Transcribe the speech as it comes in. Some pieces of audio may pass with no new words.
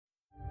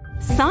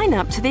Sign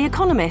up to The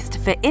Economist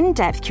for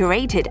in-depth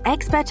curated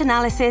expert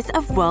analysis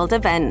of world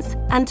events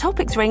and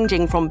topics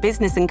ranging from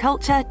business and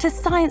culture to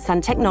science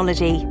and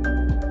technology.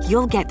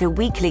 You'll get the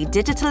weekly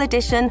digital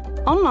edition,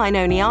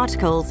 online-only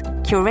articles,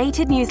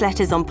 curated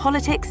newsletters on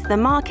politics, the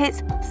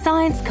markets,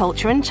 science,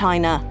 culture and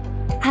China,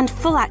 and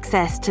full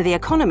access to The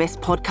Economist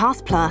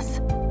Podcast Plus.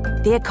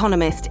 The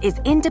Economist is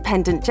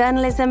independent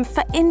journalism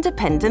for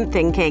independent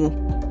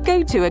thinking.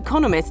 Go to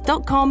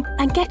economist.com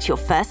and get your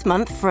first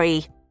month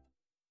free.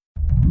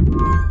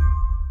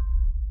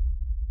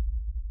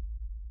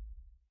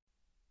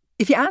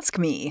 If you ask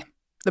me,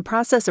 the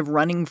process of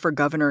running for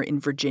governor in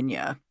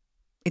Virginia,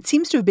 it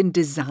seems to have been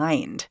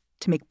designed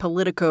to make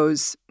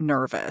politicos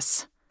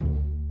nervous.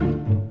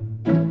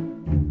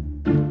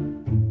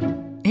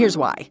 Here's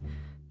why.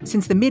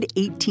 Since the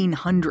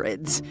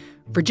mid-1800s,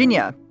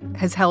 Virginia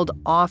has held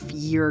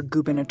off-year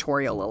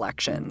gubernatorial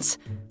elections.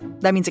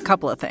 That means a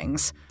couple of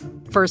things.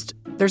 First,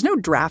 there's no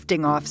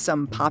drafting off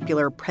some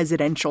popular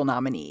presidential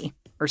nominee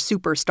or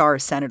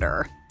superstar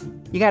senator.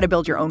 You got to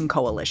build your own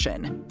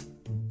coalition.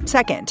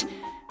 Second,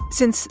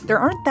 since there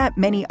aren't that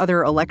many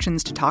other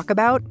elections to talk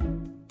about,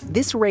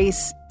 this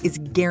race is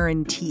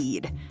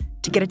guaranteed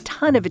to get a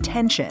ton of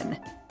attention.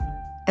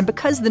 And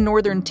because the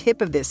northern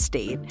tip of this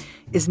state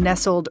is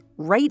nestled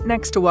right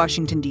next to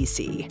Washington,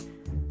 D.C.,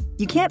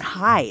 you can't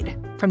hide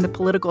from the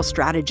political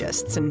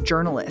strategists and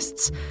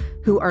journalists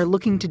who are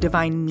looking to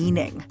divine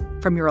meaning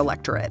from your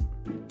electorate.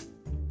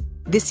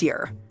 This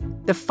year,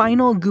 the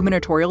final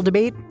gubernatorial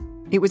debate,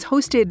 it was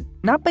hosted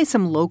not by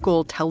some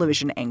local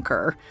television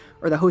anchor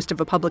or the host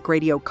of a public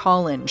radio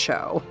call-in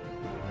show.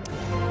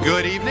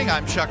 Good evening.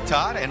 I'm Chuck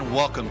Todd, and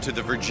welcome to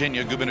the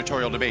Virginia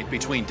gubernatorial debate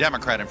between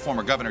Democrat and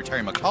former Governor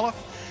Terry McAuliffe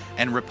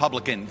and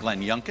Republican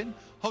Glenn Youngkin.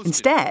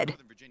 Instead,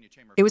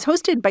 it was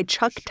hosted by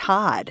Chuck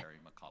Todd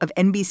of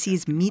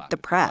NBC's Meet the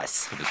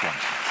Press. Thank you.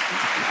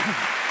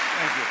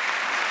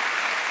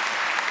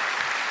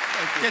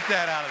 Get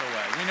that out of the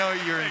way. We know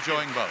you're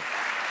enjoying both.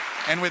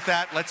 And with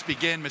that, let's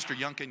begin. Mr.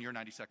 Youngkin, your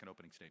 90-second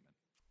opening statement.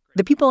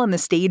 The people on the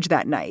stage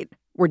that night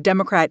were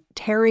Democrat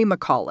Terry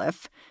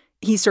McAuliffe.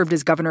 He served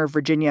as governor of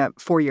Virginia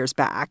 4 years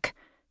back,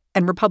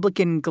 and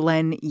Republican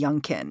Glenn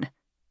Youngkin.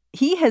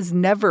 He has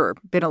never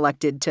been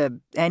elected to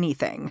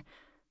anything,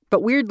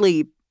 but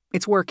weirdly,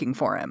 it's working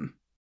for him.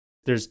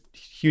 There's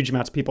huge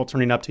amounts of people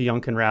turning up to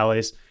Youngkin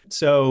rallies.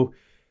 So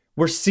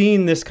we're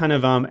seeing this kind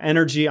of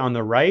energy on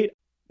the right.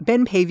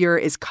 Ben Paviour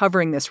is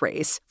covering this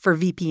race for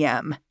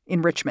VPM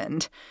in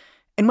Richmond.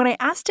 And when I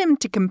asked him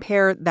to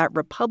compare that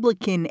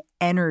Republican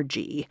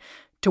energy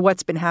to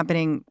what's been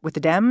happening with the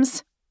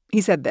Dems,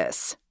 he said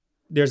this.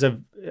 There's a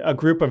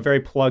group of very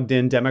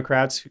plugged-in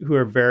Democrats who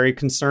are very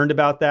concerned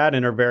about that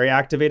and are very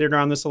activated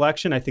around this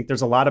election. I think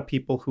there's a lot of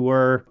people who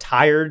are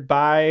tired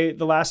by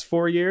the last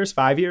 4 years,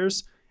 5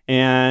 years,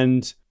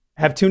 and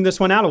have tuned this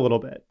one out a little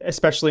bit,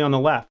 especially on the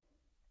left.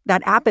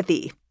 That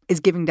apathy is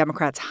giving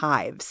Democrats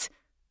hives,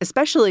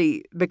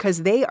 especially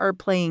because they are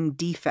playing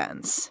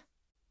defense.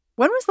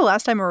 When was the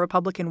last time a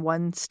Republican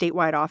won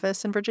statewide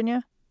office in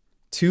Virginia?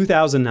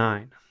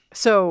 2009.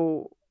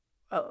 So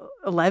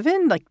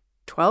 11,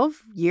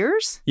 12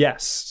 years?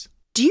 Yes.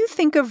 Do you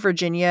think of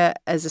Virginia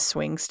as a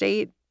swing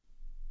state?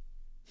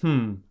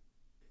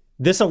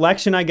 This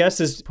election, I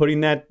guess, is putting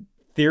that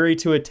theory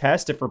to a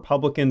test. If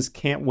Republicans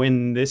can't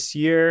win this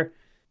year,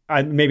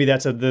 maybe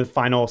that's the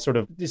final sort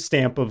of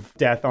stamp of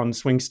death on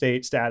swing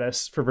state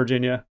status for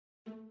Virginia.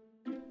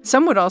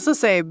 Some would also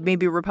say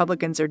maybe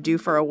Republicans are due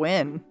for a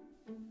win.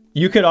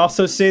 You could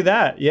also say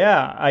that.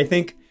 Yeah, I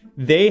think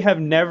they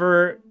have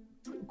never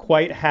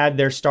quite had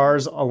their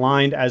stars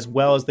aligned as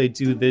well as they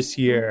do this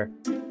year.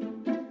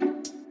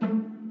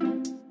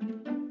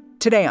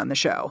 Today on the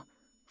show,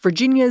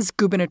 Virginia's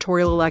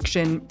gubernatorial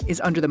election is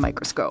under the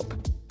microscope.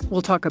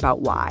 We'll talk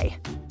about why.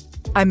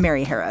 I'm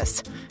Mary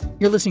Harris.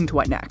 You're listening to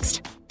What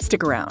Next?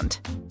 Stick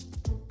around.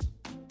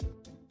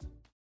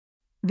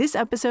 This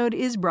episode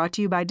is brought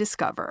to you by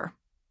Discover.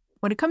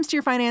 When it comes to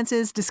your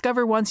finances,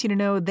 Discover wants you to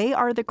know they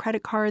are the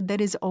credit card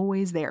that is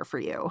always there for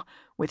you.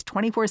 With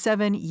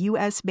 24/7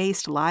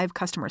 U.S.-based live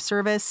customer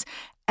service,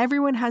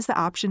 everyone has the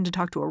option to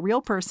talk to a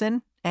real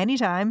person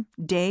anytime,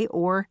 day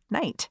or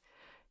night.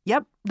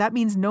 Yep, that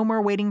means no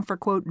more waiting for,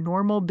 quote,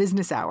 normal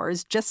business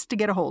hours just to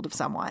get a hold of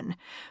someone.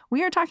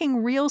 We are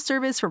talking real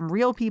service from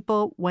real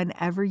people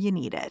whenever you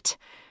need it.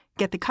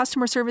 Get the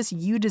customer service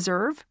you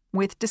deserve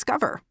with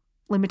Discover.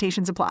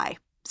 Limitations apply.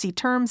 See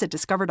terms at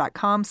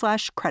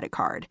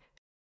discover.com/creditcard.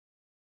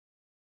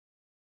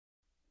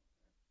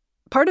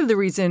 Part of the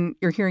reason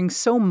you're hearing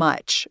so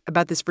much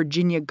about this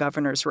Virginia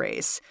governor's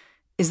race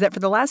is that for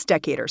the last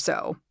decade or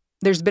so,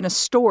 there's been a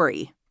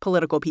story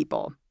political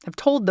people have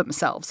told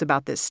themselves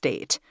about this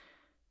state.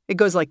 It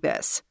goes like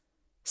this.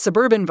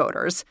 Suburban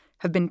voters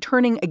have been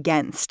turning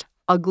against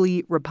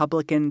ugly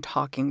Republican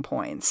talking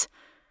points.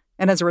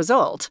 And as a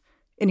result,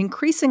 an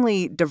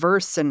increasingly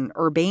diverse and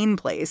urbane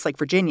place like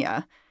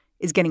Virginia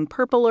is getting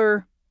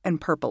purpler and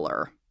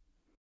purpler.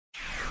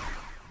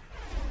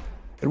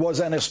 It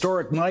was an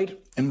historic night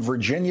in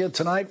Virginia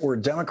tonight where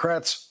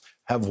Democrats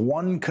have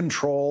won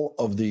control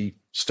of the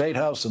State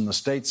House and the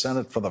State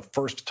Senate for the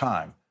first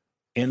time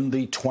in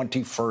the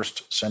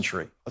 21st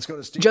century. Let's go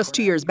to Steve. Just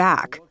 2 years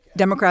back,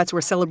 Democrats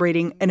were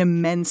celebrating an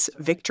immense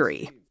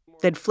victory.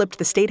 They'd flipped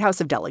the State House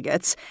of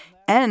Delegates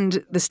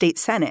and the State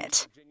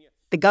Senate.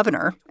 The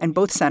governor and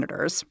both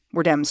senators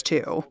were Dems,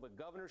 too.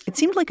 It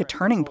seemed like a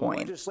turning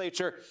point.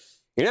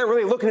 You're not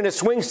really looking at a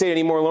swing state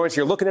anymore, Lawrence.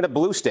 You're looking at a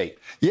blue state.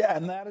 Yeah,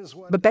 and that is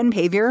what... But Ben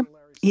Paviour,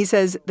 he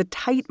says the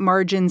tight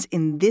margins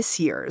in this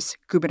year's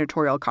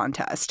gubernatorial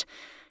contest,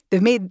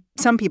 they've made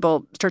some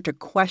people start to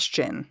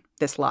question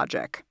this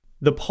logic.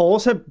 The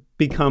polls have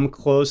become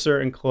closer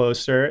and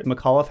closer.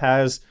 McAuliffe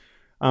has,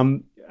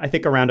 I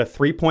think, around a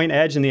 3-point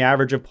edge in the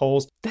average of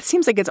polls. That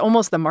seems like it's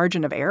almost the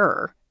margin of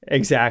error.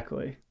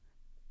 Exactly.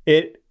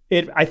 It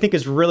I think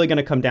is really going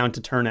to come down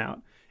to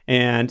turnout.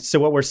 And so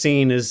what we're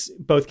seeing is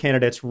both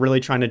candidates really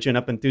trying to gin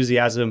up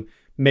enthusiasm,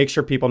 make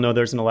sure people know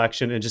there's an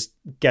election, and just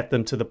get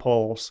them to the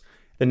polls.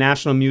 The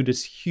national mood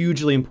is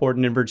hugely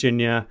important in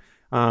Virginia.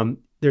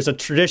 There's a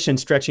tradition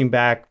stretching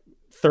back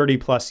 30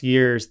 plus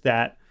years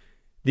that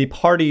the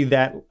party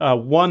that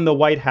won the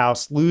White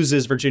House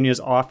loses Virginia's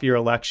off-year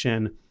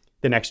election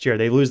the next year.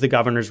 They lose the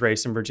governor's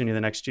race in Virginia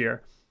the next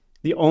year.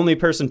 The only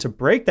person to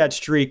break that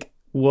streak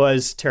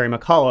was Terry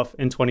McAuliffe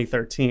in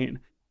 2013.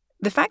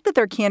 The fact that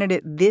their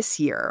candidate this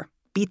year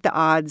beat the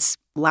odds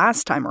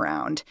last time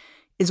around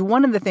is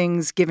one of the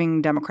things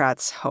giving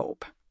Democrats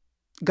hope.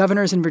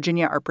 Governors in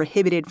Virginia are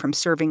prohibited from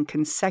serving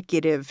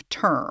consecutive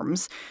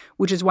terms,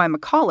 which is why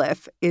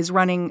McAuliffe is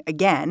running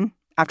again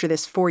after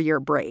this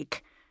 4-year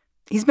break.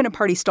 He's been a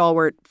party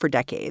stalwart for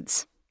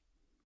decades.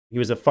 He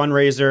was a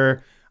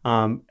fundraiser,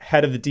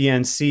 head of the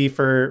DNC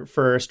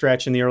for a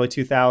stretch in the early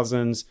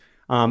 2000s.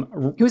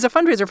 He was a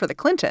fundraiser for the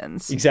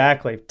Clintons.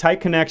 Exactly.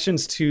 Tight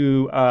connections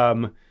to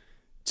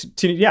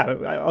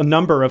a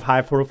number of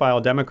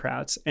high-profile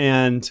Democrats,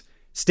 and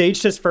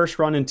staged his first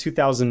run in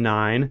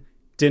 2009,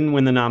 didn't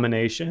win the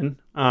nomination.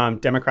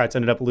 Democrats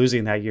ended up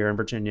losing that year in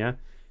Virginia.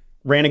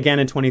 Ran again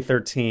in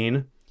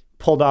 2013,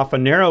 pulled off a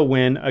narrow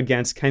win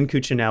against Ken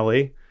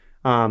Cuccinelli,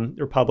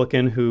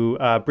 Republican who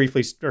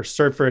briefly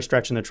served for a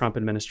stretch in the Trump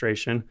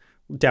administration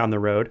down the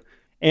road.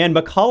 And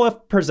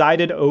McAuliffe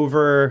presided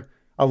over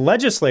a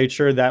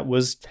legislature that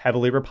was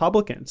heavily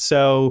Republican.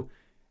 So,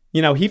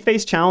 he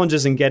faced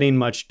challenges in getting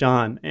much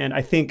done. And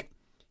I think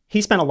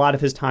he spent a lot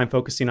of his time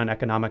focusing on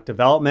economic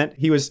development.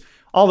 He was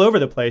all over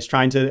the place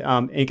trying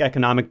to ink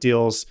economic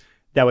deals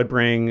that would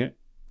bring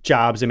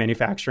jobs and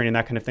manufacturing and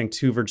that kind of thing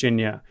to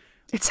Virginia.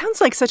 It sounds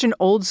like such an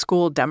old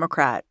school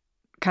Democrat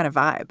kind of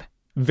vibe.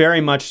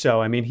 Very much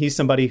so. I mean, he's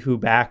somebody who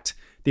backed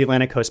the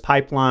Atlantic Coast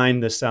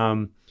Pipeline, this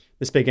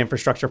big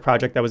infrastructure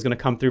project that was going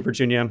to come through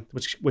Virginia,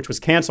 which was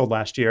canceled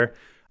last year.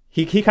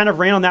 He kind of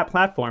ran on that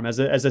platform as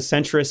a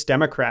centrist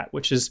Democrat,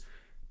 which has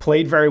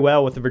played very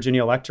well with the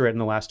Virginia electorate in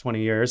the last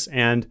 20 years.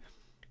 And,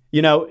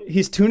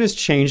 his tune has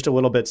changed a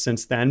little bit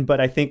since then, but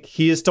I think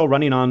he is still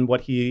running on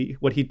what he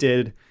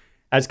did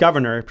as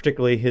governor,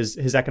 particularly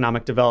his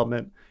economic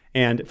development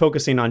and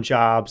focusing on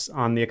jobs,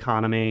 on the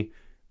economy,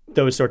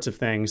 those sorts of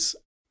things.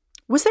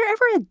 Was there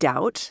ever a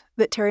doubt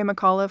that Terry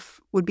McAuliffe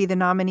would be the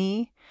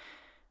nominee?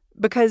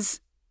 Because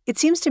it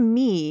seems to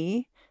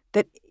me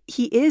that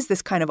he is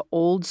this kind of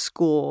old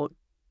school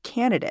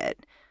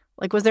candidate.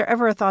 Like, was there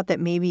ever a thought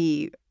that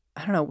maybe,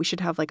 I don't know, we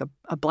should have like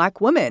a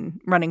black woman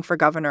running for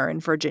governor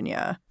in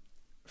Virginia?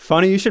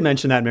 Funny you should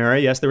mention that,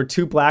 Mary. Yes, there were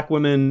 2 black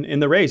women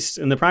in the race,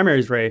 in the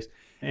primaries race.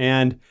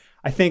 And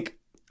I think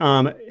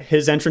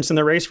his entrance in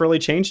the race really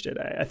changed it.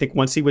 I think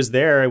once he was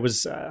there, it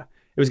was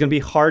going to be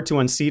hard to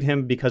unseat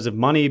him because of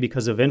money,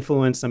 because of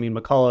influence. I mean,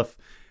 McAuliffe,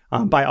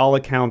 by all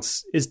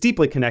accounts, is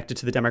deeply connected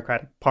to the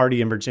Democratic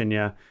Party in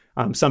Virginia.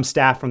 Some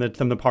staff from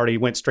the party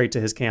went straight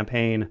to his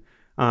campaign.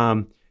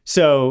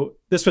 So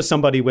this was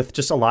somebody with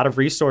just a lot of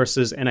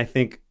resources. And I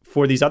think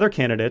for these other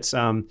candidates,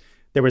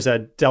 there was a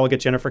delegate,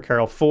 Jennifer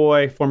Carroll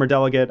Foy, former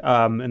delegate,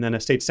 and then a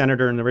state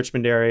senator in the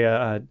Richmond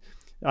area,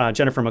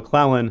 Jennifer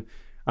McClellan.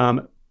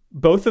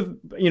 Both of,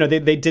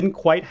 they didn't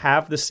quite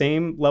have the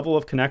same level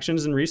of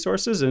connections and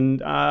resources. And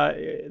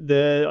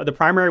the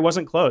primary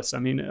wasn't close. I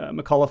mean,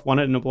 McAuliffe won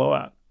it in a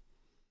blowout.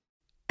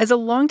 As a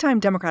longtime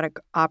Democratic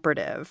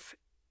operative,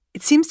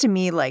 it seems to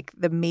me like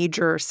the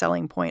major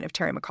selling point of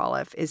Terry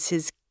McAuliffe is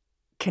his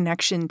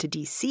connection to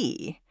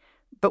D.C.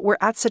 But we're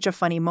at such a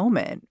funny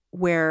moment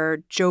where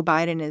Joe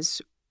Biden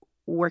is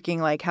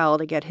working like hell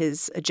to get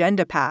his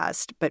agenda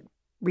passed, but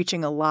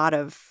reaching a lot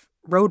of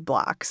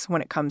roadblocks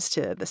when it comes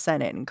to the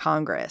Senate and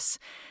Congress.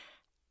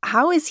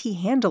 How is he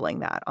handling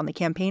that on the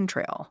campaign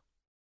trail?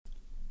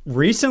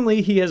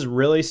 Recently, he has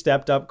really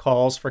stepped up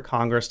calls for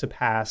Congress to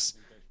pass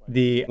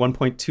the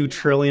 $1.2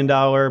 trillion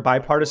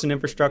bipartisan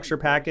infrastructure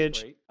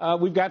package.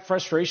 We've got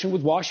frustration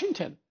with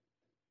Washington.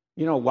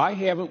 Why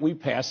haven't we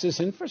passed this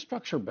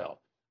infrastructure bill?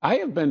 I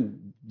have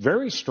been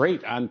very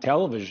straight on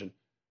television.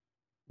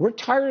 We're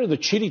tired of the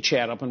chitty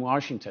chat up in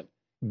Washington.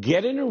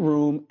 Get in a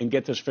room and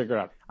get this figured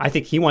out. I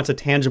think he wants a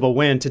tangible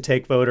win to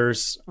take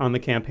voters on the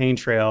campaign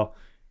trail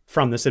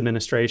from this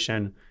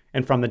administration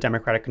and from the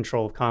Democratic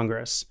control of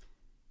Congress.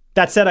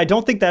 That said, I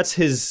don't think that's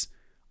his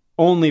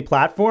only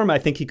platform. I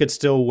think he could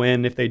still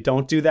win if they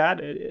don't do that.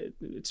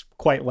 It's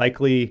quite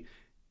likely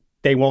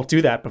they won't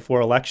do that before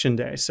Election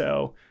Day.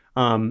 So,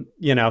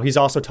 he's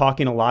also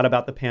talking a lot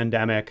about the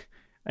pandemic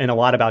and a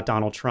lot about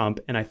Donald Trump.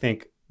 And I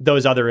think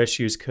those other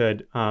issues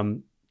could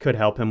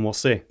help him. We'll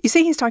see. You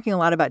say he's talking a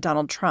lot about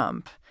Donald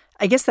Trump.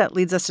 I guess that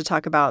leads us to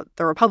talk about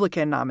the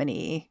Republican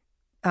nominee,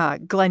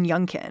 Glenn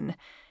Youngkin,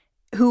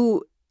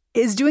 who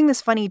is doing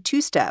this funny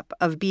two-step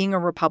of being a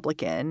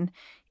Republican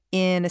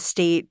in a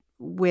state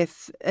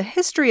with a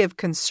history of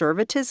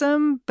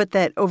conservatism, but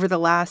that over the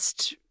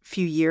last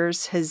few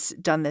years has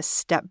done this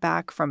step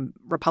back from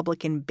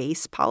Republican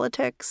base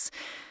politics.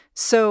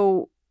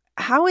 So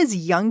how is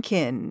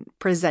Youngkin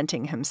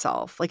presenting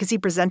himself? Like, is he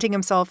presenting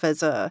himself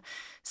as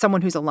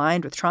someone who's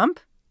aligned with Trump?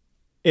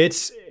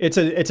 It's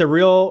a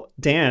real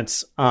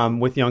dance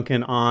with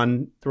Youngkin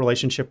on the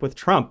relationship with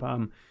Trump.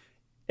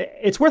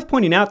 It's worth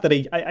pointing out that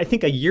I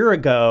think a year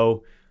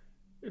ago,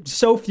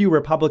 so few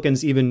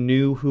Republicans even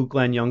knew who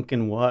Glenn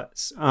Youngkin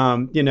was.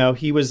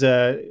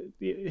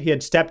 He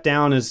had stepped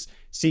down as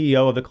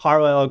CEO of the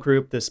Carlyle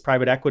Group, this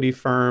private equity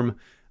firm.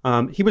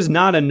 He was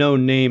not a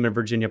known name in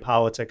Virginia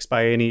politics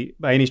by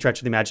any stretch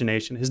of the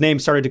imagination. His name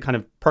started to kind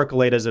of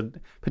percolate as a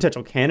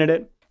potential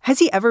candidate. Has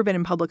he ever been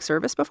in public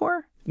service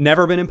before?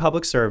 Never been in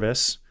public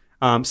service.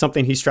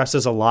 Something he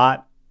stresses a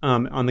lot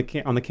on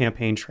the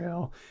campaign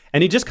trail.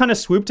 And he just kind of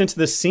swooped into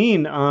the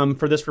scene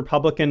for this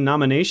Republican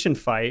nomination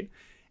fight.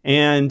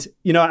 And,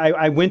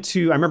 I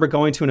remember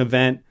going to an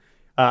event,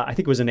 I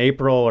think it was in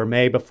April or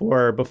May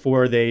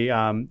before they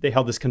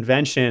held this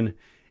convention.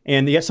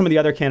 And some of the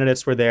other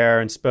candidates were there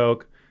and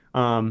spoke.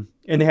 And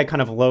they had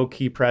kind of low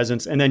key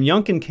presence. And then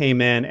Youngkin came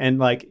in and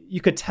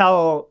you could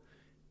tell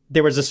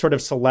there was a sort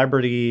of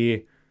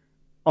celebrity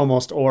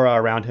almost aura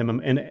around him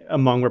and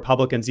among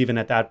Republicans, even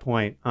at that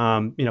point.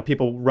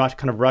 People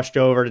rushed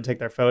over to take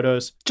their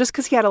photos. Just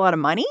because he had a lot of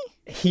money?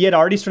 He had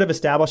already sort of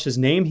established his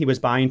name. He was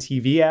buying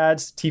TV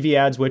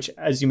ads, which,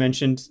 as you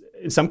mentioned,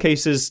 in some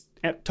cases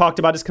talked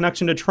about his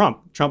connection to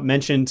Trump. Trump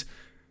mentioned,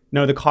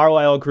 the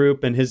Carlyle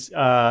Group and his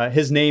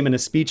name in a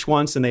speech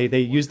once, and they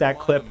used that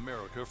clip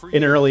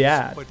in an early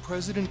ad. But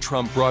President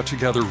Trump brought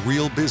together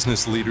real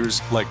business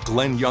leaders like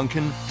Glenn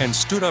Youngkin and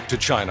stood up to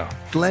China.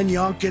 Glenn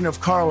Youngkin of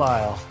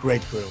Carlyle,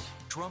 great group.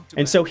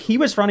 And so he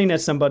was running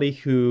as somebody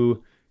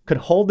who could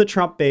hold the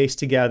Trump base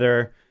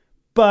together,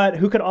 but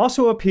who could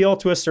also appeal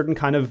to a certain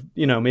kind of,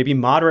 maybe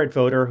moderate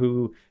voter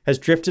who has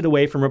drifted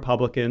away from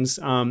Republicans.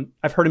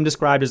 I've heard him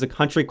described as a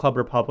country club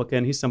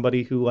Republican. He's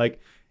somebody who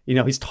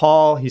he's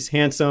tall, he's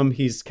handsome,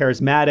 he's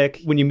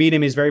charismatic. When you meet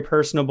him, he's very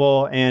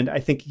personable. And I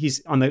think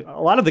he's a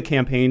lot of the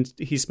campaigns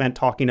he spent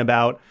talking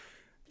about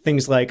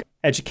things like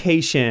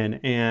education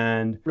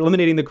and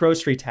eliminating the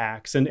grocery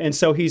tax. And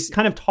so he's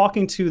kind of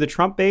talking to the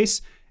Trump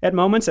base at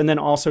moments and then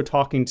also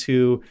talking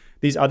to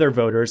these other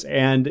voters.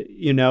 And,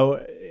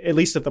 at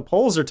least if the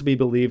polls are to be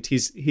believed,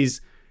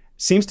 he's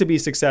seems to be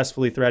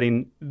successfully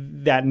threading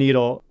that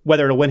needle.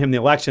 Whether it'll win him the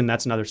election,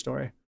 that's another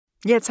story.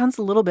 Yeah, it sounds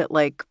a little bit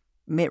like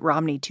Mitt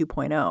Romney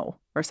 2.0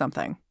 or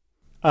something.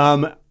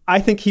 I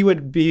think he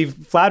would be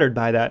flattered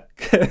by that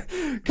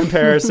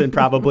comparison,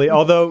 probably.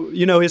 Although,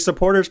 his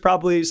supporters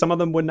probably, some of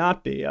them would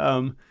not be.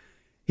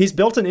 He's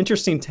built an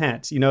interesting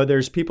tent.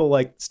 There's people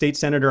like State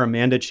Senator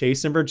Amanda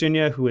Chase in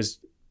Virginia, who has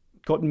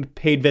gotten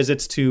paid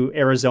visits to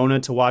Arizona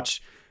to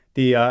watch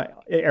the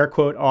air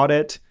quote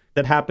audit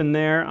that happened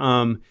there.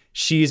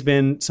 She's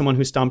been someone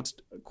who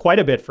stumped quite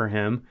a bit for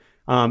him,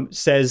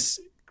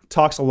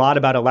 talks a lot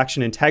about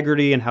election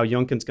integrity and how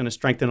Youngkin's going to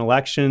strengthen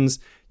elections.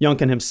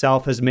 Youngkin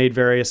himself has made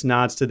various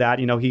nods to that.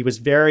 He was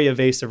very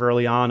evasive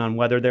early on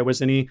whether there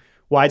was any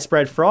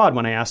widespread fraud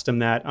when I asked him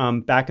that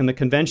back in the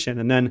convention.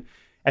 And then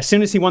as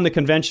soon as he won the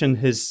convention,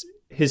 his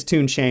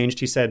tune changed.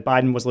 He said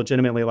Biden was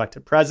legitimately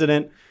elected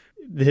president.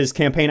 His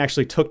campaign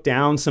actually took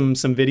down some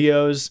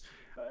videos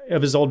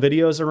of his old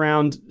videos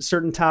around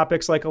certain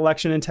topics like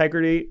election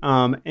integrity.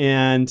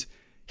 And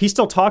he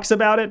still talks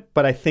about it,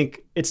 but I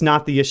think it's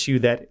not the issue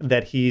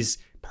that he's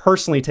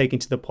personally taking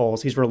to the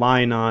polls. He's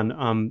relying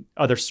on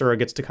other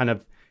surrogates to kind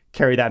of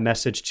carry that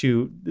message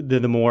to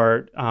the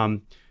more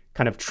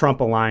kind of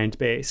Trump-aligned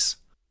base.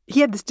 He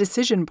had this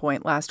decision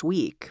point last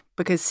week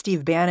because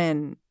Steve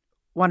Bannon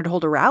wanted to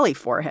hold a rally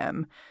for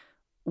him.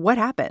 What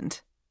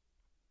happened?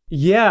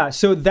 Yeah,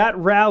 so that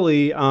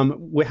rally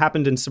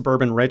happened in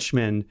suburban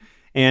Richmond.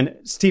 And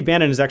Steve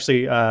Bannon is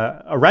actually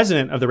a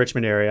resident of the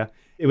Richmond area.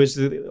 It was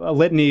a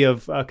litany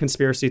of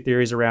conspiracy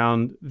theories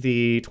around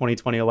the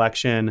 2020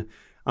 election.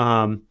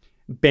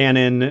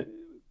 Bannon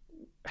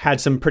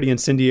had some pretty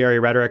incendiary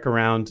rhetoric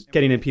around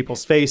getting in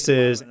people's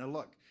faces. And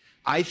look,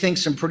 I think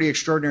some pretty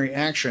extraordinary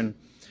action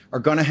are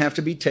going to have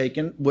to be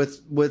taken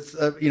with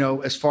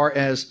as far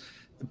as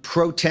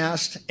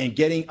protest and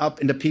getting up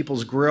into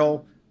people's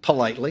grill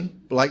politely,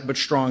 but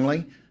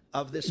strongly.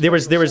 Of this,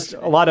 there was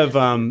a lot of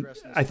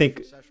I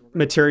think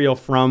material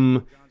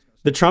from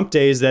the Trump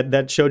days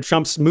that showed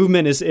Trump's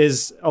movement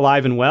is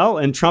alive and well,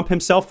 and Trump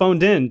himself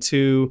phoned in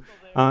to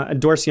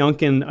endorse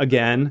Youngkin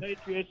again.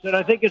 Patriots, and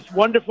I think it's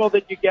wonderful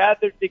that you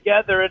gathered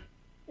together.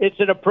 It's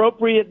an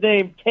appropriate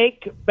name.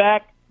 Take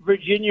Back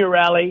Virginia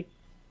rally.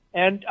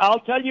 And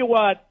I'll tell you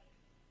what,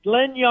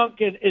 Glenn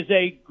Youngkin is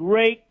a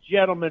great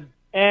gentleman.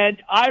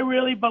 And I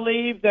really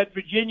believe that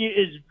Virginia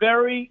is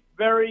very,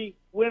 very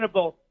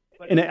winnable.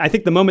 And I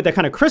think the moment that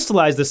kind of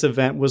crystallized this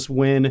event was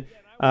when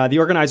the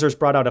organizers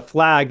brought out a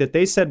flag that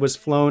they said was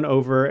flown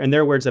over, in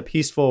their words, a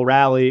peaceful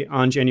rally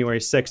on January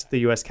 6th at the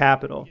U.S.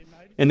 Capitol.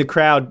 And the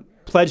crowd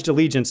pledged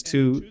allegiance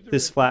to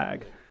this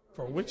flag.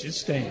 For which it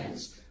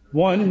stands,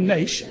 one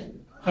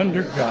nation,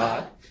 under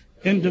God,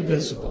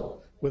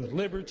 indivisible, with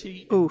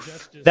liberty and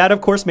justice. That,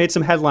 of course, made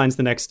some headlines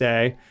the next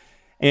day.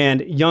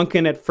 And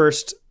Youngkin at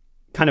first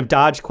kind of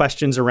dodged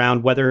questions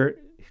around whether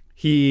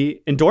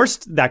he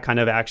endorsed that kind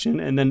of action,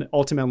 and then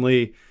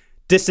ultimately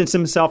distanced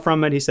himself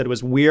from it. He said it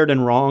was weird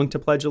and wrong to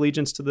pledge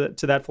allegiance to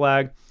that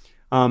flag.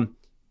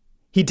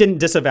 He didn't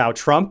disavow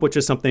Trump, which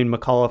is something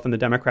McAuliffe and the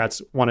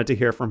Democrats wanted to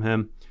hear from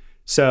him.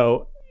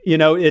 So,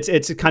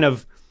 it's kind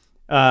of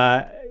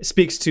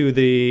speaks to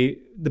the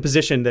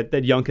position that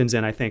Youngkin's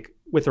in, I think,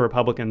 with the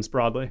Republicans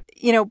broadly.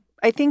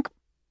 I think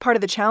part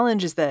of the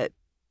challenge is that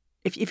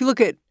if you look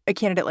at a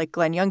candidate like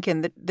Glenn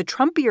Youngkin, the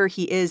Trumpier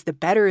he is, the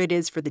better it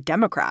is for the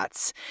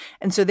Democrats.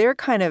 And so they're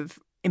kind of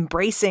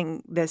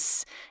embracing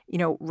this,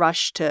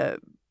 rush to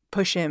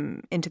push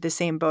him into the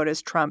same boat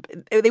as Trump.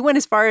 They went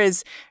as far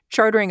as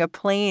chartering a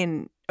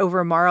plane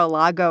over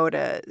Mar-a-Lago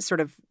to sort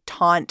of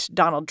taunt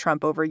Donald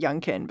Trump over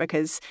Youngkin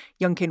because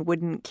Youngkin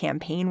wouldn't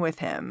campaign with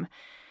him.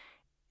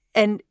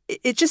 And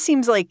it just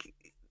seems like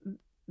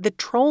the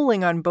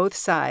trolling on both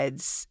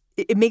sides,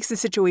 it makes the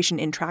situation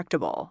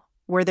intractable,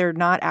 where they're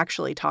not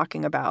actually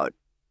talking about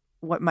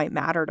what might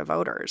matter to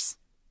voters.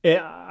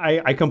 Yeah,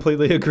 I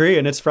completely agree.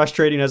 And it's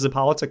frustrating as a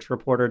politics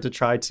reporter to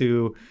try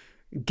to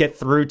get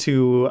through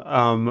to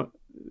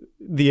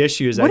the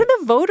issues. What do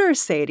the voters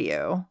say to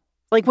you?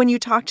 Like when you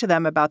talk to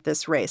them about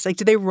this race,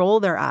 do they roll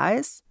their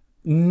eyes?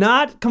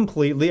 Not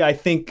completely. I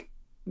think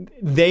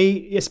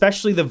they,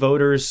 especially the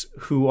voters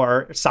who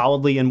are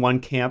solidly in one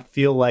camp,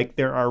 feel like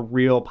there are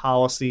real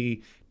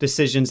policy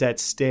decisions at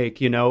stake,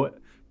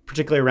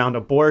 particularly around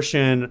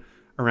abortion,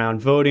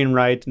 around voting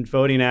rights and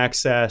voting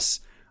access,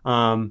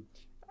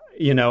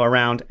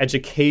 around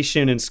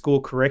education and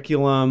school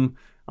curriculum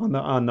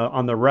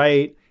on the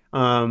right.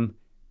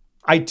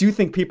 I do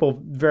think people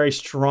very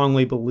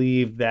strongly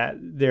believe that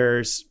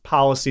there's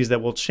policies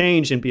that will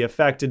change and be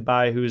affected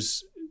by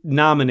who's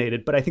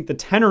nominated. But I think the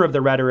tenor of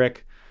the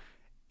rhetoric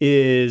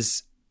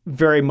is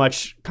very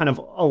much kind of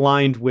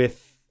aligned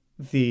with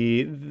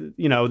the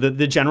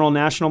general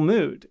national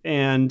mood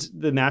and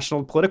the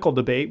national political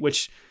debate,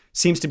 which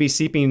seems to be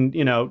seeping,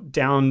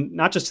 down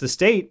not just to the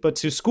state, but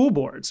to school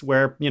boards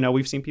where,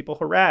 we've seen people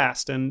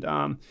harassed. And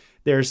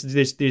there's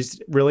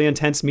these really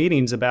intense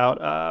meetings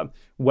about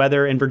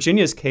whether, in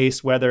Virginia's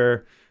case,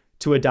 whether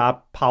to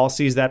adopt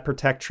policies that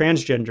protect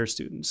transgender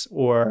students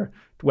or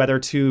whether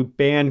to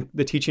ban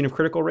the teaching of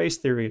critical race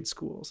theory in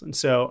schools. And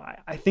so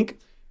I think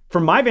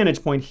from my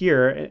vantage point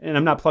here, and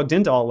I'm not plugged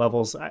into all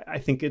levels, I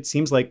think it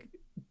seems like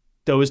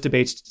those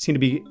debates seem to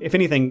be, if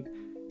anything,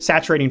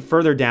 saturating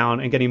further down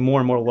and getting more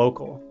and more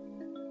local.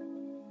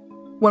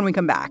 When we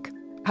come back,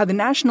 how the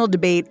national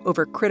debate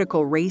over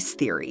critical race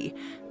theory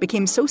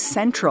became so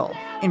central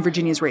in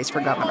Virginia's race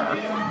for governor.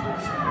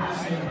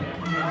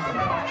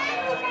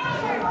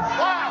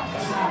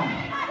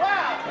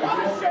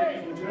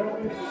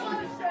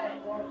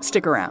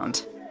 Stick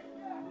around.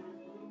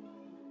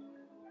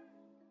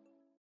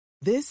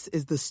 This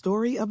is the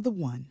story of the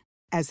one.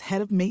 As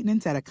head of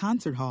maintenance at a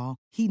concert hall,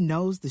 he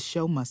knows the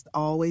show must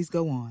always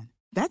go on.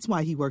 That's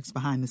why he works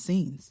behind the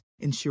scenes,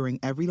 ensuring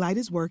every light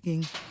is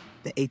working,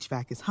 the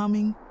HVAC is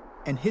humming,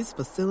 and his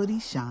facility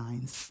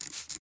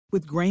shines.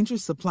 With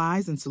Grainger's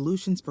supplies and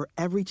solutions for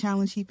every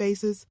challenge he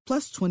faces,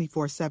 plus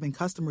 24/7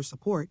 customer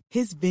support,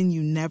 his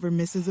venue never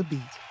misses a beat.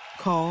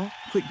 Call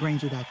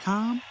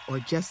quickgrainger.com or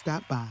just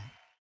stop by.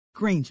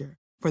 Grainger,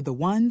 for the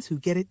ones who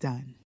get it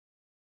done.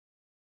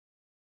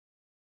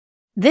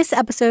 This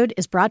episode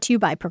is brought to you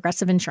by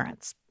Progressive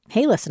Insurance.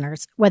 Hey,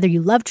 listeners, whether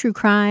you love true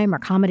crime or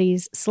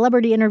comedies,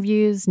 celebrity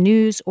interviews,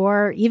 news,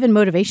 or even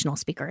motivational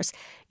speakers,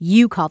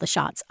 you call the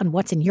shots on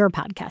what's in your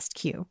podcast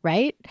queue,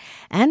 right?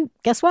 And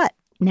guess what?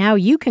 Now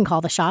you can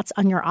call the shots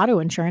on your auto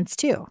insurance,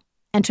 too.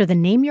 Enter the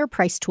Name Your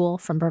Price tool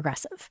from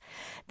Progressive.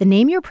 The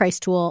Name Your Price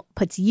tool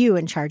puts you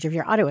in charge of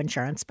your auto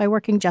insurance by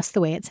working just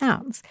the way it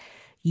sounds.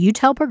 You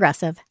tell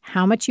Progressive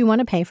how much you want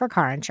to pay for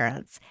car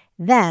insurance.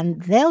 Then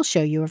they'll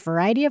show you a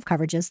variety of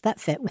coverages that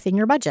fit within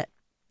your budget,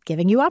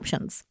 giving you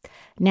options.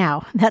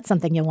 Now, that's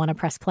something you'll want to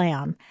press play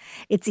on.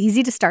 It's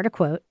easy to start a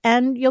quote,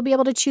 and you'll be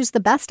able to choose the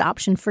best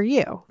option for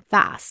you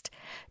fast.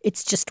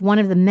 It's just one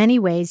of the many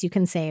ways you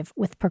can save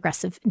with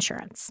Progressive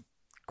Insurance.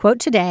 Quote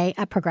today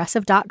at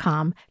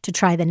Progressive.com to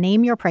try the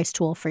Name Your Price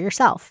tool for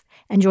yourself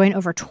and join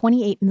over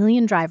 28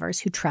 million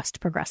drivers who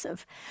trust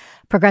Progressive.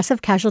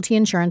 Progressive Casualty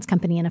Insurance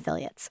Company and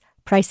Affiliates.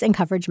 Price and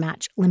coverage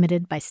match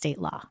limited by state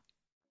law.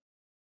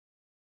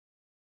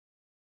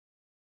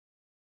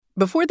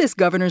 Before this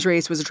governor's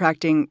race was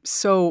attracting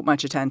so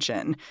much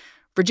attention,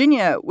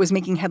 Virginia was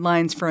making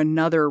headlines for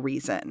another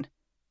reason.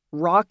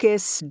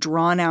 raucous,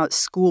 drawn-out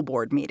school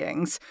board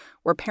meetings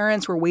where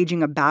parents were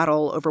waging a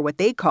battle over what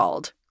they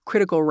called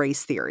critical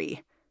race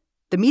theory.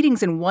 The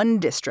meetings in one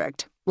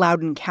district,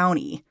 Loudoun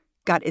County,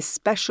 got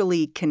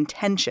especially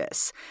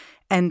contentious,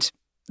 and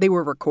they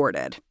were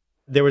recorded.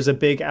 There was a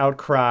big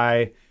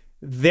outcry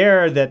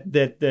there that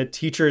the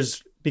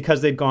teachers,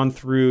 because they'd gone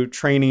through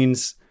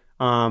trainings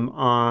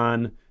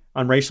on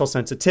racial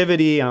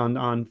sensitivity,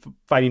 on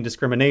fighting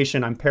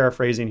discrimination. I'm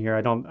paraphrasing here.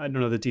 I don't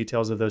know the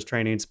details of those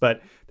trainings,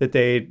 but that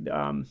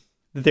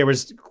there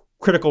was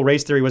critical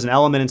race theory was an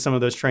element in some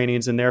of those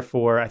trainings, and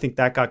therefore I think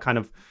that got kind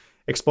of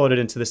exploded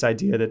into this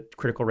idea that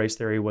critical race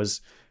theory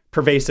was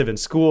pervasive in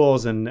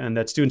schools, and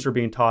that students were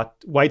being taught,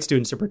 white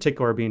students in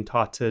particular, are being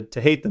taught to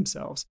hate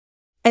themselves.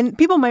 And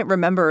people might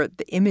remember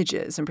the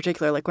images in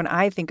particular. Like when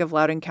I think of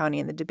Loudoun County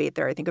and the debate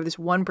there, I think of this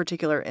one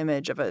particular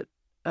image of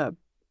I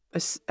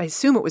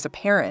assume it was a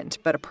parent,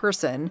 but a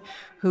person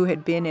who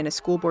had been in a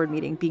school board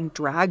meeting being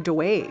dragged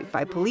away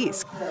by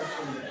police.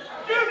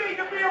 You need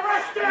to be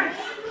arrested!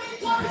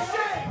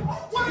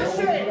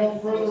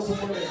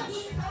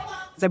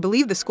 I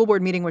believe the school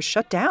board meeting was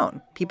shut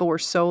down. People were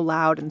so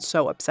loud and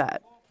so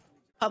upset.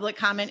 Public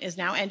comment is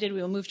now ended.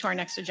 We will move to our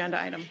next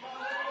agenda item.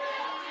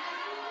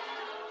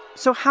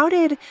 So how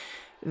did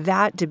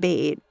that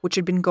debate, which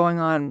had been going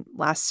on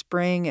last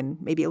spring and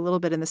maybe a little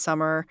bit in the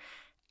summer,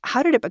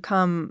 how did it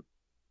become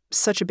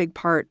such a big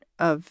part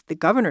of the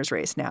governor's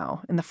race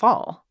now in the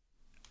fall?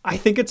 I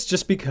think it's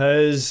just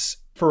because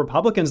for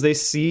Republicans, they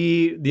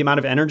see the amount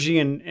of energy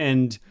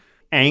and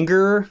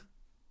anger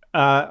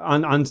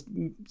on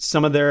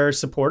some of their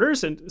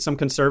supporters and some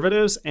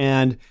conservatives,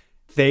 and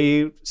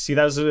they see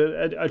that as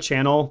a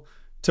channel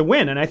to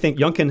win. And I think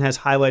Youngkin has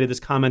highlighted this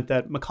comment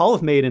that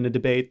McAuliffe made in a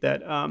debate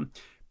that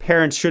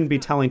parents shouldn't be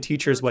telling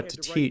teachers what to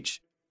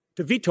teach.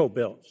 To veto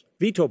bills,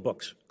 veto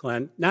books,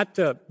 Glenn, not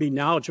to be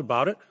knowledgeable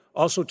about it,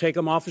 also take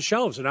them off the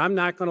shelves. And I'm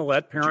not going to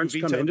let parents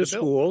come into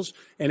schools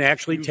and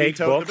actually take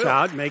books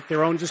out and make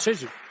their own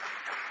decision.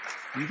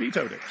 You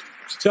vetoed it.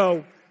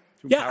 So,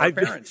 yeah, I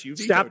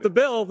stopped the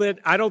bill that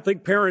I don't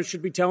think parents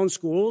should be telling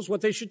schools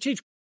what they should teach.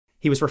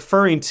 He was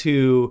referring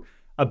to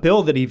a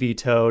bill that he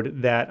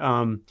vetoed that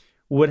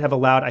would have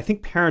allowed, I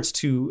think, parents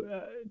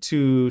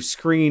to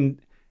screen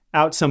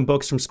out some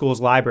books from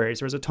schools' libraries.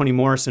 There was a Toni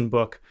Morrison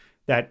book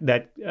that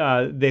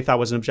they thought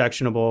was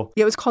objectionable.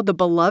 Yeah, it was called the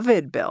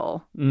Beloved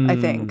Bill, I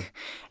think.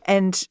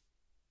 And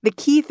the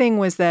key thing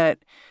was that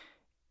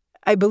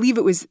I believe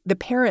it was the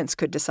parents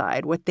could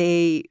decide what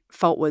they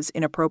felt was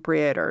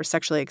inappropriate or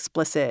sexually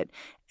explicit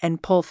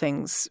and pull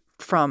things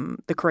from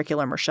the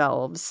curriculum or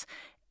shelves.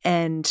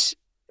 And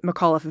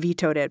McAuliffe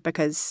vetoed it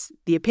because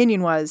the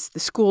opinion was the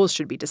schools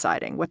should be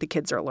deciding what the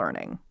kids are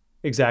learning.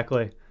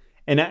 Exactly.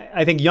 And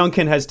I think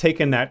Youngkin has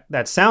taken that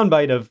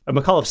soundbite of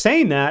McAuliffe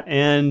saying that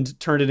and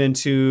turned it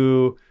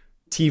into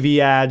TV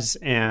ads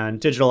and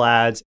digital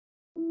ads.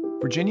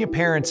 Virginia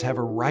parents have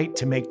a right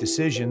to make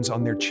decisions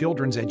on their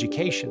children's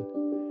education.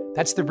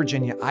 That's the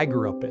Virginia I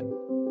grew up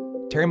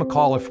in. Terry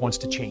McAuliffe wants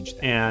to change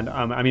that. And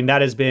I mean,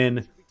 that has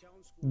been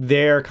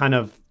their kind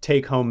of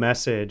take-home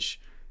message,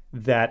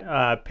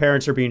 that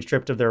parents are being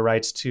stripped of their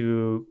rights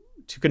to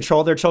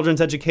control their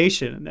children's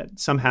education, and that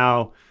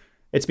somehow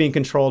it's being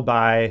controlled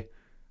by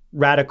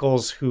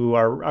radicals who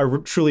are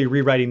truly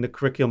rewriting the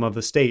curriculum of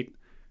the state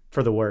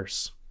for the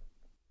worse.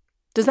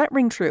 Does that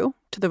ring true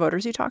to the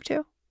voters you talk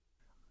to?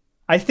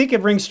 I think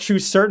it rings true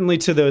certainly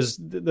to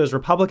those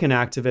Republican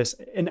activists.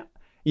 And,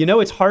 you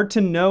know, it's hard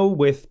to know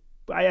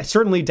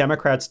certainly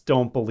Democrats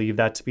don't believe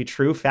that to be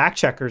true. Fact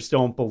checkers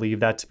don't believe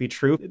that to be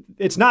true.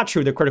 It's not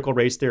true that critical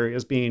race theory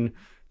is being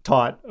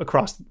taught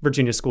across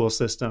Virginia school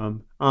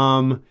system.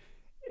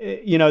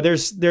 You know,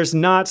 there's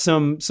not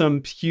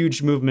some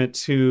huge movement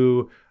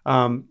to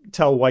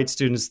tell white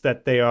students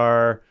that they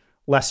are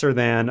lesser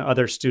than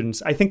other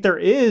students. I think there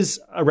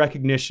is a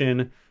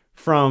recognition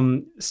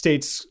from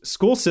state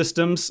school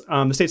systems,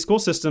 the state school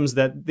systems,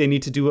 that they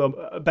need to do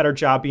a better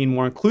job being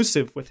more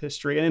inclusive with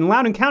history. And in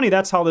Loudoun County,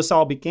 that's how this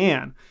all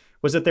began,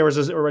 was that there was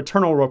a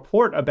maternal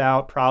report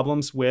about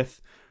problems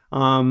with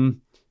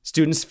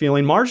students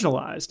feeling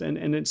marginalized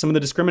and some of the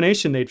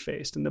discrimination they'd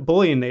faced and the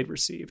bullying they'd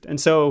received. And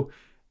so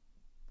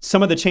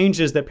some of the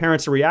changes that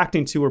parents are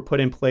reacting to were put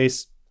in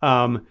place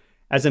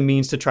as a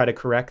means to try to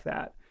correct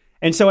that.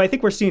 And so I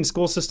think we're seeing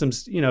school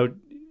systems, you know,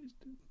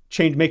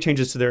 make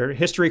changes to their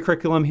history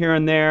curriculum here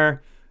and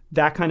there,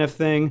 that kind of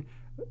thing.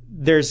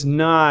 There's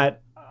not,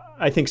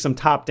 I think, some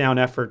top-down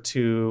effort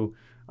to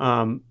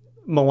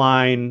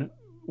malign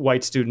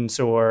white students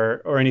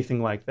or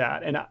anything like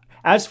that. And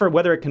as for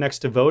whether it connects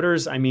to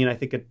voters, I mean, I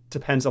think it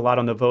depends a lot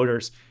on the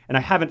voters. And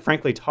I haven't,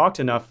 frankly, talked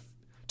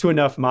to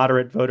enough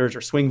moderate voters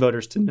or swing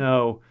voters to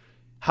know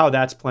how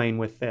that's playing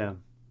with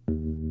them.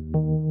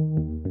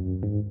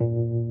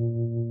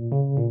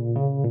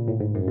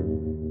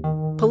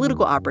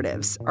 Political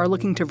operatives are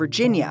looking to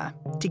Virginia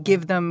to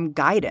give them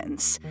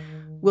guidance.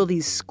 Will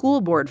these school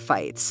board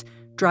fights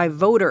drive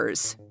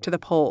voters to the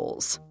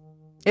polls?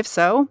 If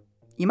so,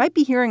 you might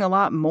be hearing a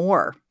lot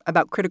more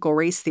about critical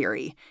race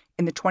theory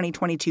in the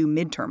 2022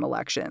 midterm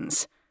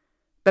elections.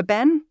 But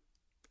Ben,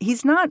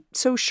 he's not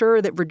so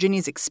sure that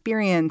Virginia's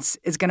experience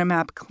is going to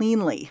map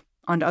cleanly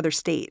onto other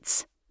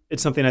states.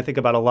 It's something I think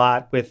about a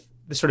lot with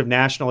the sort of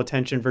national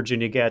attention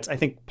Virginia gets. I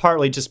think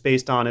partly just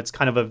based on it's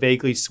kind of a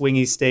vaguely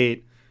swingy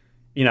state,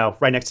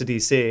 right next to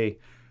D.C.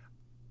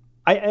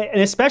 And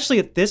especially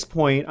at this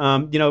point,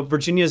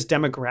 Virginia's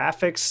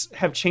demographics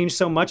have changed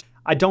so much.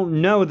 I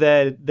don't know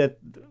that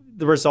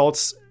the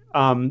results,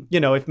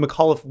 if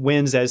McAuliffe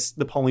wins, as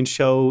the polling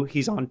show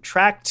he's on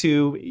track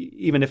to,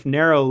 even if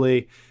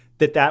narrowly,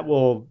 that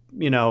will,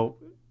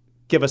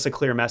 give us a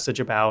clear message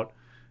about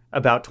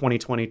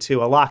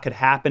 2022. A lot could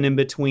happen in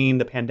between.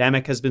 The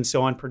pandemic has been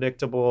so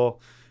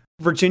unpredictable.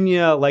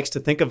 Virginia likes to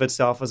think of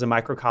itself as a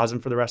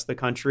microcosm for the rest of the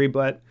country,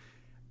 but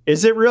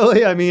is it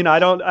really? I mean, I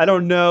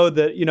don't know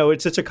that,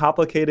 it's such a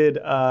complicated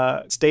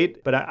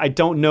state, but I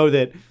don't know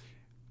that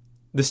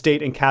the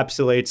state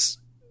encapsulates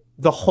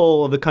the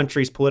whole of the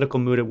country's political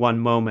mood at one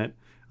moment.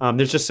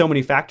 There's just so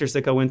many factors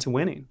that go into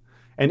winning.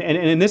 And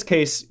in this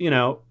case,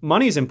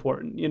 money is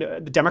important.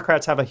 The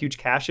Democrats have a huge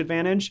cash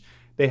advantage.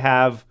 They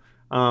have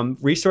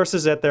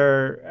resources at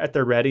their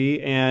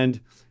ready.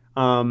 And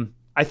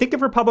I think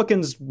if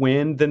Republicans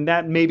win, then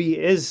that maybe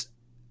is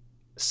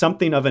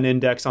something of an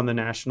index on the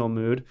national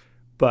mood.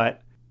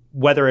 But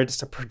whether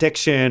it's a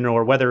prediction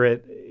or whether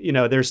it,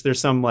 there's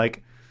some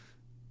like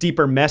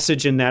deeper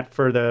message in that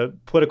for the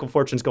political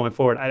fortunes going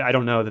forward, I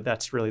don't know that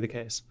that's really the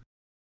case.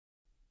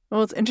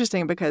 Well, it's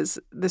interesting because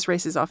this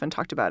race is often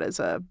talked about as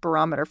a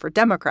barometer for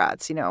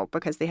Democrats,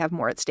 because they have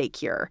more at stake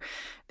here.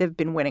 They've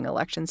been winning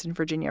elections in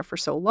Virginia for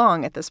so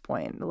long at this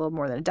point, a little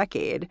more than a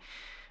decade.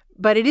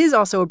 But it is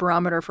also a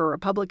barometer for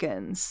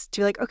Republicans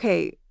to be like,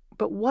 okay,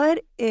 but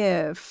what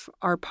if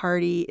our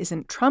party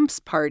isn't Trump's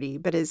party,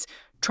 but is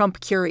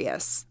Trump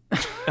curious?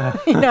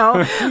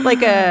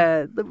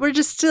 We're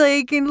just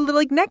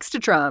like next to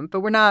Trump,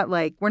 but we're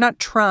not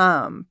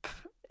Trump.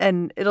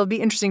 And it'll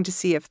be interesting to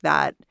see if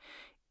that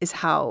is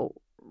how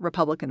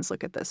Republicans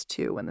look at this,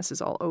 too, when this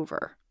is all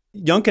over.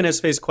 Youngkin has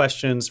faced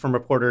questions from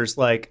reporters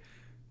like,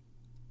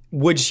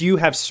 would you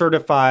have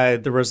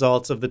certified the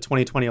results of the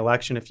 2020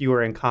 election if you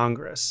were in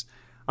Congress?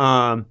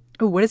 What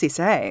does he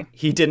say?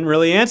 He didn't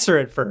really answer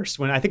at first.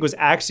 When I think it was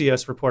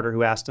Axios reporter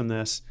who asked him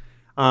this,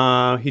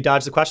 he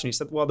dodged the question. He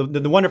said, well,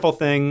 the wonderful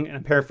thing, and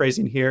I'm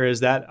paraphrasing here, is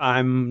that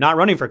I'm not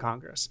running for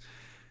Congress.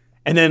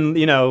 And then,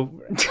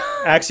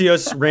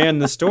 Axios ran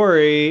the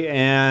story,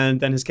 and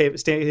then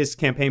his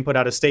campaign put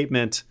out a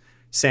statement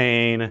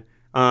saying,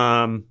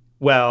 I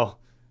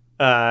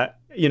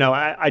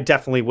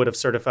definitely would have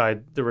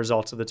certified the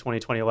results of the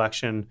 2020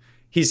 election.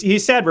 He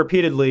said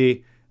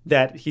repeatedly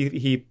that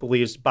he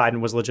believes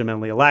Biden was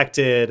legitimately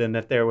elected and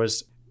that there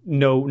was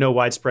no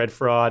widespread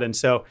fraud. And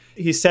so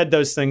he said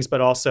those things,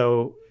 but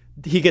also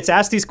he gets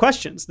asked these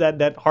questions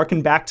that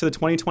harken back to the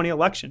 2020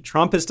 election.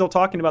 Trump is still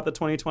talking about the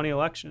 2020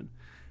 election.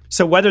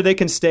 So whether they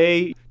can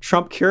stay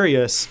Trump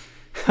curious,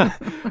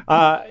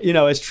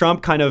 as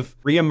Trump kind of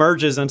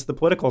reemerges onto the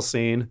political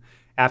scene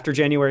after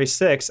January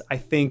 6th, I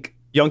think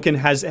Youngkin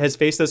has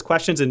faced those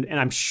questions, and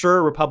I'm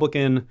sure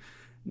Republican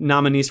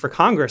nominees for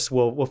Congress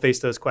will face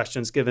those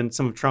questions given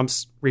some of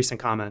Trump's recent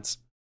comments.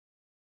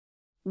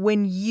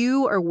 When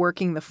you are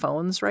working the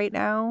phones right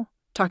now,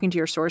 talking to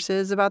your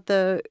sources about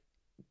the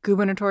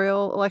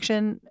gubernatorial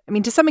election, I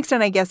mean, to some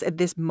extent, I guess at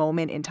this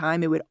moment in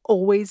time, it would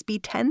always be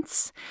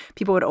tense.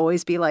 People would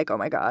always be like, oh,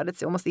 my God,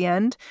 it's almost the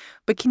end.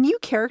 But can you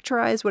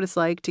characterize what it's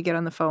like to get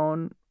on the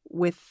phone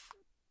with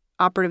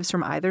operatives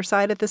from either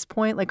side at this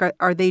point? Like,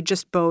 are they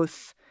just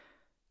both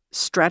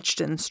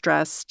stretched and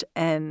stressed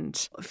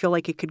and feel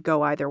like it could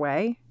go either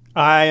way?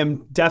 I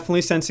am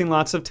definitely sensing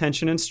lots of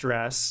tension and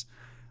stress.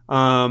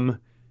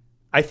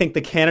 I think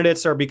the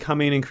candidates are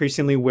becoming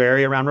increasingly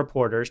wary around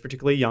reporters,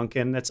 particularly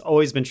Youngkin. That's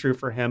always been true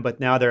for him, but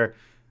now they're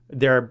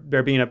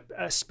being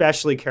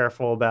especially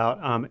careful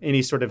about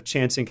any sort of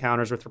chance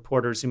encounters with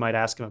reporters who might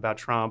ask him about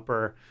Trump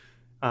or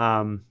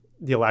the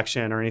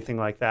election or anything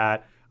like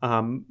that.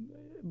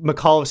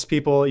 McAuliffe's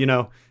people,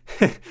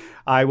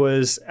 I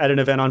was at an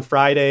event on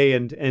Friday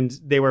and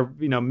they were,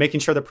 making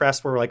sure the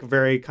press were like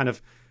very kind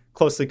of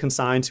closely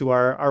consigned to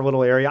our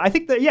little area. I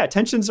think that,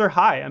 tensions are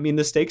high. I mean,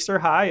 the stakes are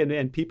high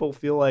and people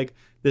feel like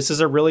this is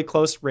a really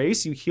close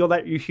race. You hear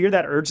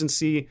that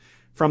urgency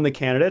from the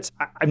candidates.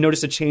 I've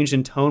noticed a change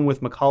in tone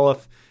with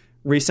McAuliffe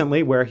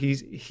recently where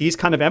he's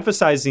kind of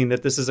emphasizing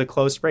that this is a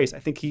close race. I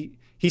think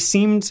he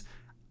seemed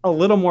a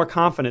little more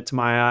confident to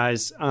my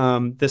eyes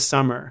this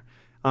summer,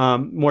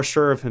 more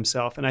sure of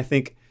himself. And I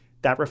think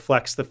that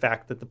reflects the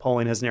fact that the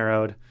polling has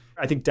narrowed.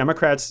 I think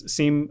Democrats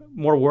seem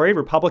more worried.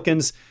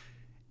 Republicans,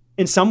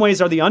 in some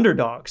ways, are the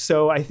underdog.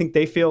 So I think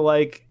they feel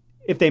like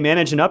if they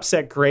manage an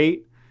upset,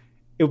 great.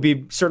 It would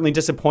be certainly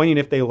disappointing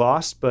if they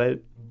lost, but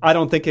I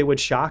don't think it would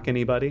shock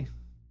anybody.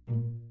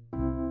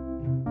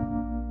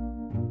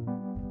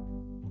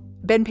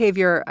 Ben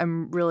Paviour,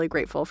 I'm really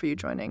grateful for you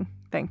joining.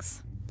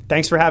 Thanks.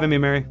 Thanks for having me,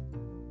 Mary.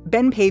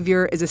 Ben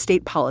Paviour is a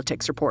state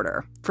politics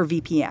reporter for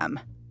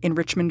VPM in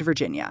Richmond,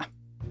 Virginia.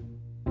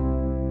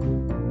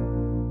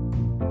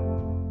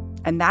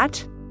 And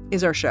that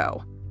is our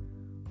show.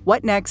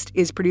 What Next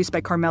is produced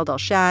by Carmel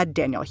Delshad,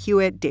 Daniel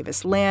Hewitt,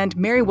 Davis Land,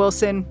 Mary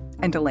Wilson,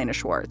 and Elena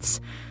Schwartz.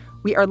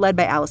 We are led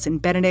by Allison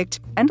Benedict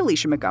and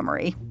Alicia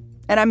Montgomery.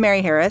 And I'm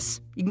Mary Harris.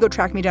 You can go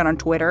track me down on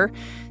Twitter,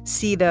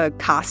 see the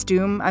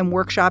costume I'm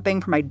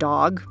workshopping for my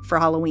dog for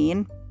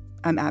Halloween.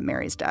 I'm at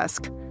Mary's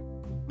desk.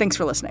 Thanks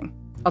for listening.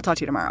 I'll talk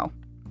to you tomorrow.